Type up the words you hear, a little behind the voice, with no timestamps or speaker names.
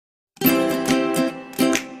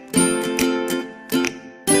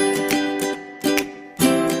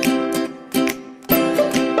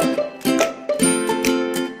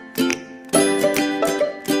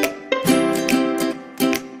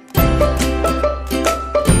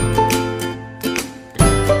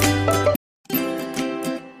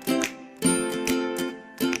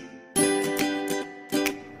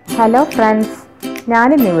Hello friends,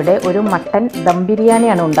 ഞാനിന്നിവിടെ ഒരു mutton dum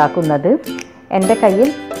ബിരിയാണിയാണ് ഉണ്ടാക്കുന്നത്. എൻ്റെ കയ്യിൽ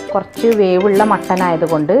കുറച്ച് വേവുള്ള മട്ടൻ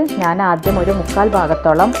ആയതുകൊണ്ട് ഞാൻ ആദ്യം ഒരു 1/4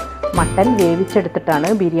 ഭാഗത്തോളം മട്ടൻ വേവിച്ചെടുത്തിട്ടാണ്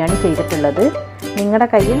ബിരിയാണി ചെയ്തിട്ടുള്ളത്. നിങ്ങളുടെ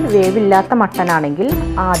കയ്യിൽ വേവില്ലാത്ത മട്ടനാണെങ്കിൽ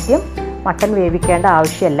ആദ്യം മട്ടൻ വേവിക്കേണ്ട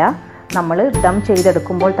ആവശ്യമില്ല. നമ്മൾ ദം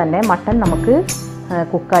ചെയ്തെടുക്കുമ്പോൾ തന്നെ മട്ടൻ നമുക്ക്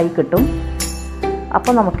കുക്കായി കിട്ടും.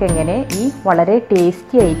 അപ്പോൾ നമുക്കെങ്ങനെ ഈ വളരെ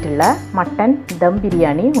ടേസ്റ്റി ആയിട്ടുള്ള മട്ടൻ ദം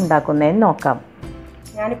ബിരിയാണി ഉണ്ടാക്കുന്നതെന്ന് നോക്കാം.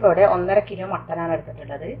 ഞാനിപ്പോൾ ഇവിടെ 1.5 കിലോ മട്ടനാണ്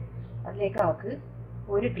എടുത്തിട്ടുള്ളത്. അതിലേക്ക് നമുക്ക്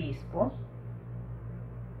 1 ടീസ്പൂൺ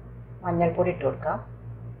മഞ്ഞൾപ്പൊടി ഇട്ട് കൊടുക്കാം.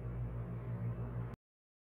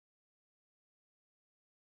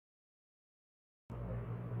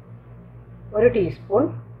 ഒരു ടീസ്പൂൺ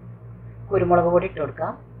കുരുമുളക് പൊടി ഇട്ട്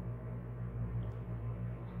കൊടുക്കാം.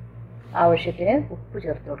 ആവശ്യത്തിന് ഉപ്പ്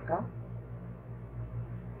ചേർത്ത് കൊടുക്കാം.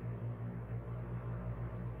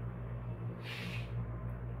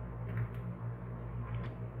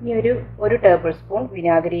 ഇനി ഒരു ടേബിൾ സ്പൂൺ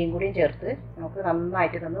വിനാഗിരിയും കൂടിയും ചേർത്ത് നമുക്ക്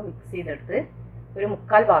നന്നായിട്ട് മിക്സ് ചെയ്തെടുത്ത് ഒരു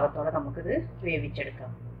 1/4 ഭാഗത്തോളം നമുക്കിത്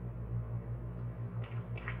വേവിച്ചെടുക്കാം.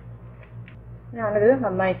 ഞാനിത്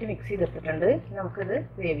നന്നായിട്ട് മിക്സ് ചെയ്തെടുത്തിട്ടുണ്ട്. നമുക്കിത്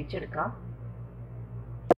വേവിച്ചെടുക്കാം.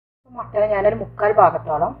 മട്ടനെ ഞാനൊരു 1/4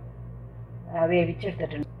 ഭാഗത്തോളം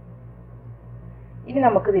വേവിച്ചെടുത്തിട്ടുണ്ട്. ഇനി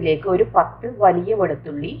നമുക്കിതിലേക്ക് ഒരു 10 വലിയ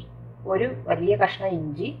വെളുത്തുള്ളി, ഒരു വലിയ കഷ്ണം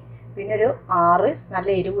ഇഞ്ചി, പിന്നെ ഒരു 6 നല്ല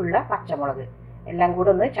എരിവുള്ള പച്ചമുളക് എല്ലാം കൂടെ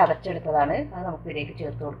ഒന്ന് ചതച്ചെടുത്തതാണ്. അത് നമുക്ക് ഇതിലേക്ക്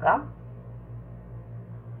ചേർത്ത് കൊടുക്കാം.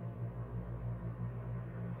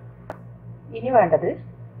 ഇനി വേണ്ടത്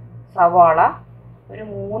സവാള ഒരു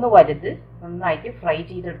 3 വലുത് നന്നായിട്ട് ഫ്രൈ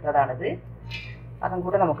ചെയ്തെടുത്തതാണിത്. അതും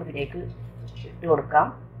കൂടെ നമുക്ക് ഇതിലേക്ക് ഇട്ട് കൊടുക്കാം.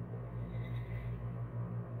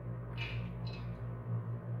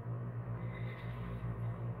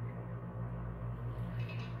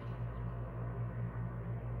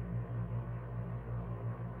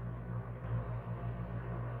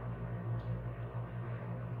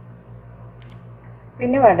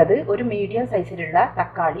 പിന്നെ വേണ്ടത് ഒരു മീഡിയം സൈസിലുള്ള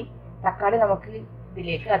തക്കാളി നമുക്ക്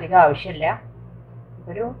ഇതിലേക്ക് അധികം ആവശ്യമില്ല.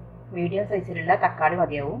 ഒരു മീഡിയം സൈസിലുള്ള തക്കാളി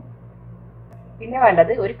മതിയാവും. പിന്നെ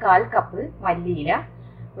വേണ്ടത് ഒരു 1/4 കപ്പ് മല്ലിയില,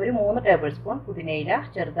 ഒരു 3 ടേബിൾ സ്പൂൺ പുതിനയില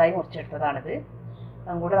ചെറുതായി മുറിച്ചെടുത്തതാണിത്.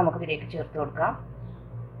 അതും കൂടെ നമുക്ക് ഇതിലേക്ക് ചേർത്ത് കൊടുക്കാം.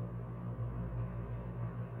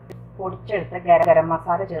 പൊടിച്ചെടുത്ത ഗരം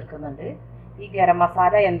മസാല ചേർക്കുന്നുണ്ട്. ഈ ഗരം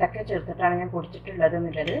മസാല എന്തൊക്കെ ചേർത്തിട്ടാണ് ഞാൻ പൊടിച്ചിട്ടുള്ളത്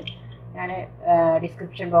എന്നുള്ളത് ഞാൻ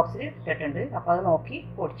ഡിസ്ക്രിപ്ഷൻ ബോക്സിൽ ഇട്ടിട്ടുണ്ട്. അപ്പോൾ അത് നോക്കി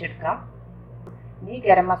പൊടിച്ചെടുക്കാം. ഇനി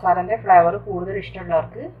ഗരം മസാലൻ്റെ ഫ്ലേവർ കൂടുതൽ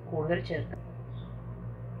ഇഷ്ടമുള്ളവർക്ക് കൂടുതൽ ചേർക്കാം.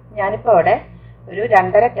 ഞാനിപ്പോൾ ഇവിടെ ഒരു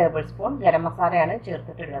 2.5 ടേബിൾ സ്പൂൺ ഗരം മസാലയാണ്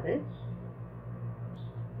ചേർത്തിട്ടുള്ളത്.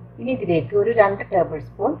 ഇനി ഇതിലേക്ക് ഒരു 2 ടേബിൾ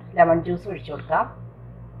സ്പൂൺ ലെമൺ ജ്യൂസ് ഒഴിച്ചു കൊടുക്കാം.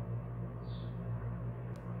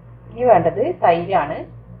 ഇനി വേണ്ടത് തൈരാണ്.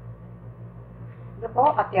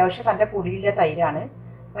 ഇതിപ്പോൾ അത്യാവശ്യം നല്ല പുളിയുള്ള തൈരാണ്.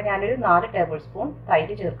 അപ്പോൾ ഞാനൊരു 4 ടേബിൾ സ്പൂൺ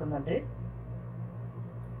തൈര് ചേർക്കുന്നുണ്ട്.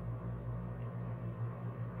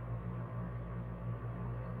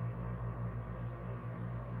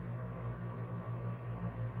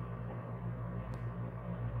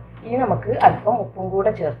 ഇനി നമുക്ക് അല്പം ഉപ്പും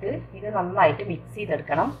കൂടെ ചേർത്ത് ഇത് നന്നായിട്ട് മിക്സ്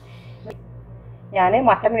ചെയ്തെടുക്കണം. ഞാൻ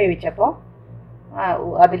മട്ടൻ വേവിച്ചപ്പോൾ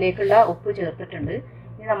അതിലേക്കുള്ള ഉപ്പ് ചേർത്തിട്ടുണ്ട്.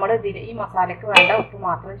 ഇനി നമ്മൾ ഈ മസാലയ്ക്ക് വേണ്ട ഉപ്പ്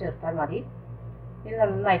മാത്രം ചേർത്താൽ മതി. ഇത്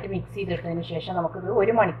നന്നായിട്ട് മിക്സ് ചെയ്തെടുത്തതിന് ശേഷം നമുക്കിത്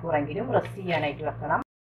 1 മണിക്കൂറെങ്കിലും റെസ്റ്റ് ചെയ്യാനായിട്ട് വെക്കണം.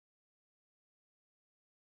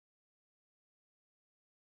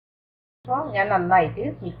 അപ്പോൾ ഞാൻ നന്നായിട്ട്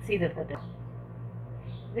മിക്സ് ചെയ്തെടുത്തിട്ടുണ്ട്.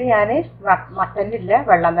 ഇത് ഞാൻ മട്ടനിലുള്ള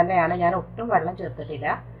വെള്ളം തന്നെയാണ്. ഞാൻ ഒട്ടും വെള്ളം ചേർത്തിട്ടില്ല.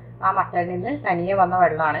 ആ മട്ടനിൽ നിന്ന് തനിയെ വന്ന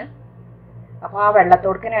വെള്ളമാണ്. അപ്പോൾ ആ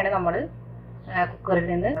വെള്ളത്തോടുക്കനെയാണ് നമ്മൾ കുക്കറിൽ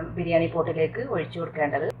നിന്ന് ബിരിയാണി പോട്ടിലേക്ക് ഒഴിച്ചു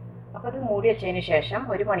കൊടുക്കേണ്ടത്. അപ്പോൾ ഇത് മൂടി വെച്ചതിന് ശേഷം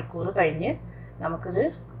 1 മണിക്കൂർ കഴിഞ്ഞ് നമുക്കിത്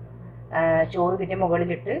ചോറ് ഇതിൻ്റെ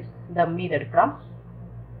മുകളിലിട്ട് ദം ചെയ്തെടുക്കാം.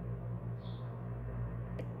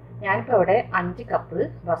 ഞാനിപ്പോൾ ഇവിടെ 5 കപ്പ്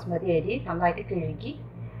ബസ്മതി അരി നന്നായിട്ട് കഴുകി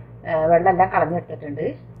വെള്ളമെല്ലാം കളഞ്ഞെടുത്തിട്ടുണ്ട്.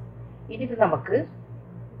 ഇനി ഇത് നമുക്ക്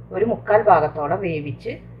ഒരു 1/4 ഭാഗത്തോളം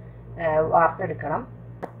വേവിച്ച് വാർത്തെടുക്കണം.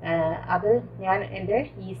 അത് ഞാൻ എൻ്റെ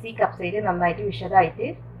ഈസി കപ്സയിൽ നന്നായിട്ട് വിശദമായിട്ട്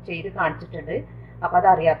ചെയ്ത് കാണിച്ചിട്ടുണ്ട്. അപ്പോൾ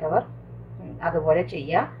അതറിയാത്തവർ അതുപോലെ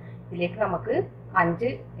ചെയ്യുക. ഇതിലേക്ക് നമുക്ക്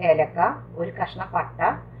 5 ഏലക്ക, ഒരു കഷ്ണം പട്ട,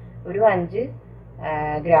 ഒരു 5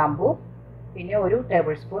 ഗ്രാമ്പൂ, പിന്നെ ഒരു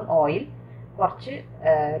ടേബിൾ സ്പൂൺ ഓയിൽ, കുറച്ച്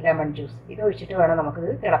ലെമൺ ജ്യൂസ് ഇത് ഒഴിച്ചിട്ട് വേണം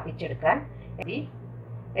നമുക്കിത് തിളപ്പിച്ചെടുക്കാൻ.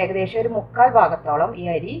 ഏകദേശം ഒരു 1/4 ഭാഗത്തോളം ഈ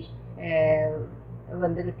അരി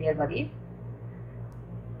വെന്ത് കിട്ടിയാൽ മതി.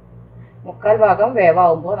 1/4 ഭാഗം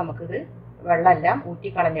വേവാകുമ്പോൾ നമുക്കിത് വെള്ളമെല്ലാം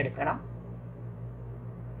ഊറ്റിക്കളഞ്ഞെടുക്കണം.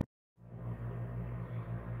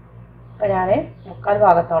 അപ്പോൾ ഞാൻ 1/4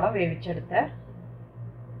 ഭാഗത്തോളം വേവിച്ചെടുത്ത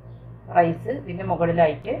റൈസ് ഇതിൻ്റെ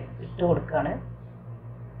മുകളിലായിട്ട് ഇട്ട് കൊടുക്കുകയാണ്.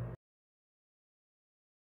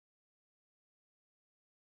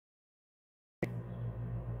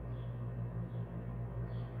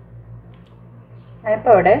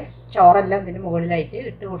 ഞാനിപ്പോൾ ഇവിടെ ചോറെല്ലാം ഇതിന് മുകളിലായിട്ട്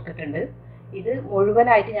ഇട്ട് കൊടുത്തിട്ടുണ്ട്. ഇത്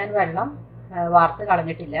മുഴുവനായിട്ട് ഞാൻ വെള്ളം വാർത്ത്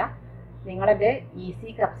കളഞ്ഞിട്ടില്ല. നിങ്ങളെൻ്റെ ഈസി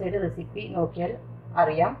കപ്സൈഡ് റെസിപ്പി നോക്കിയാൽ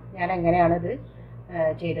അറിയാം ഞാൻ എങ്ങനെയാണിത്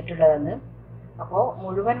ചെയ്തിട്ടുള്ളതെന്ന്. അപ്പോൾ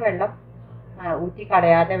മുഴുവൻ വെള്ളം ഊറ്റി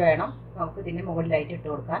കളയാതെ വേണം നമുക്ക് ഇതിൻ്റെ മുകളിലായിട്ട് ഇട്ട്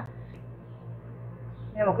കൊടുക്കാൻ.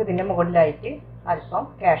 നമുക്ക് ഇതിൻ്റെ മുകളിലായിട്ട് അല്പം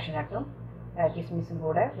കാഷ്യൂനട്ടും കിസ്മിസും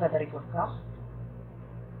കൂടെ വിതറി കൊടുക്കാം.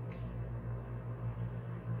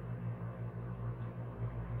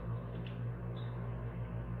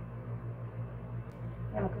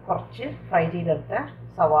 നമുക്ക് കുറച്ച് ഫ്രൈ ചെയ്തെടുത്ത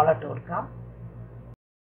സവാള ഇട്ട് കൊടുക്കാം.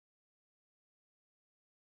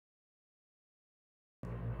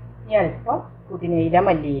 ഇനി അല്പം പുതിനയില,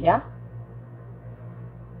 മല്ലിയില,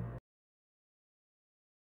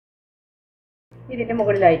 ഇതിൻ്റെ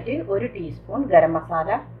മുകളിലായിട്ട് 1 ടീസ്പൂൺ ഗരം മസാല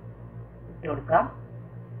ഇട്ട് കൊടുക്കാം.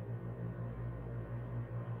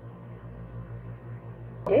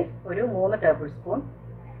 ഒരു 3 ടേബിൾ സ്പൂൺ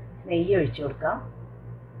നെയ്യ് ഒഴിച്ചു കൊടുക്കാം.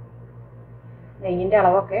 നെയ്യിൻ്റെ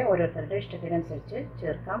അളവൊക്കെ ഓരോരുത്തരുടെ ഇഷ്ടത്തിനനുസരിച്ച്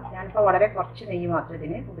ചേർക്കാം. ഞാനിപ്പോൾ വളരെ കുറച്ച് നെയ്യ് മാത്രമേ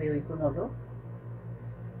ഇതിന് ഉപയോഗിക്കുന്നുള്ളൂ.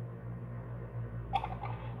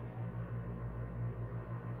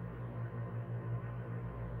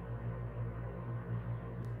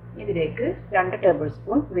 ഇതിലേക്ക് 2 ടേബിൾ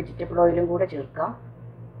സ്പൂൺ വെജിറ്റബിൾ ഓയിലും കൂടെ ചേർക്കാം.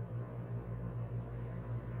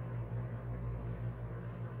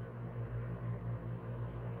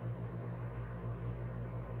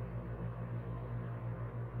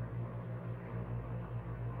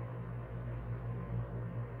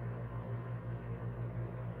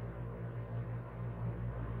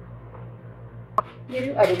 ഈ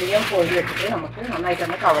ഒരു അലുമിനിയം ഫോയിൽ വെച്ചിട്ട് നമുക്ക്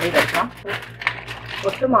നന്നായിട്ടൊന്ന് കവർ ചെയ്തെടുക്കാം.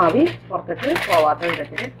 ഒട്ടും ആവി പുറത്തേക്ക് പോവാത്ത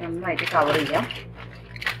വിധത്തിൽ നന്നായിട്ട് കവർ ചെയ്യാം.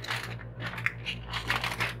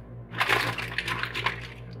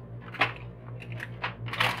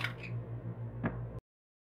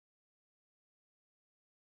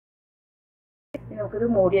 നമുക്കിത്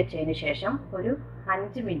മൂടി വെച്ചതിന് ശേഷം ഒരു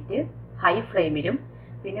 5 മിനിറ്റ് ഹൈ ഫ്ലെയിമിലും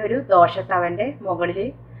പിന്നെ ഒരു ദോശത്തവൻ്റെ മുകളിൽ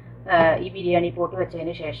ഈ ബിരിയാണി പോട്ട്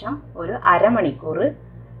വെച്ചതിന് ശേഷം ഒരു അരമണിക്കൂർ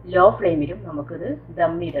ലോ ഫ്ലെയിമിലും നമുക്കിത്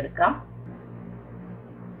ദം ചെയ്തെടുക്കാം.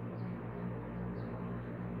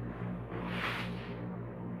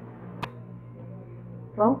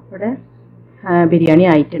 അപ്പോൾ ഇവിടെ ബിരിയാണി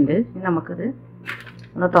ആയിട്ടുണ്ട്. ഇനി നമുക്കിത്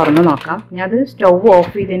ഒന്ന് തുറന്ന് നോക്കാം. ഞാനത് സ്റ്റൗ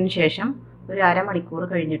ഓഫ് ചെയ്തതിന് ശേഷം ഒരു അരമണിക്കൂർ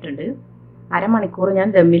കഴിഞ്ഞിട്ടുണ്ട്. അരമണിക്കൂർ ഞാൻ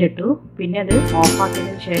ദമ്മിലിട്ടു. പിന്നെ അത്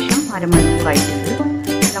ഓഫാക്കിയതിന് ശേഷം അരമണിക്കൂറായിട്ടുണ്ട്.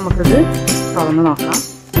 നമുക്കിത് തുറന്ന് നോക്കാം.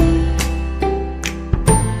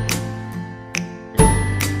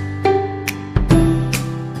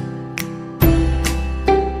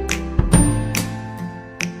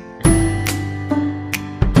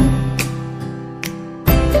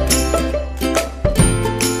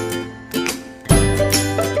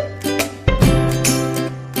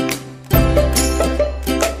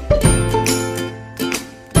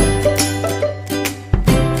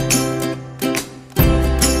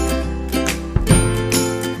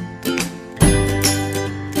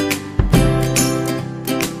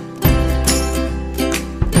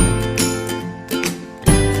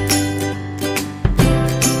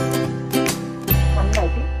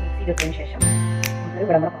 ഇട്ടതിന് ശേഷം നമുക്ക്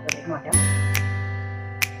വിളമ്പുന്ന പാത്രത്തിലേക്ക് മാറ്റാം.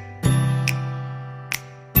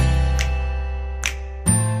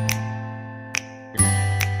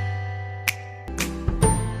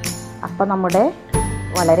 അപ്പോൾ നമ്മുടെ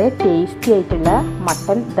വളരെ ടേസ്റ്റി ആയിട്ടുള്ള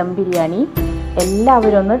മട്ടൻ ദം ബിരിയാണി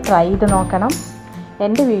എല്ലാവരും ഒന്ന് ട്രൈ ചെയ്ത് നോക്കണം.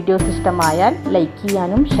 എൻ്റെ വീഡിയോസ് ഇഷ്ടമായാൽ ലൈക്ക്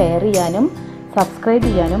ചെയ്യാനും ഷെയർ ചെയ്യാനും സബ്സ്ക്രൈബ്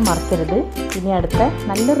ചെയ്യാനും മറക്കരുത്. ഇനി അടുത്ത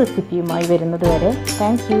നല്ല റെസിപ്പിയുമായി വരുന്നത് വരെ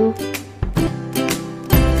താങ്ക് യു.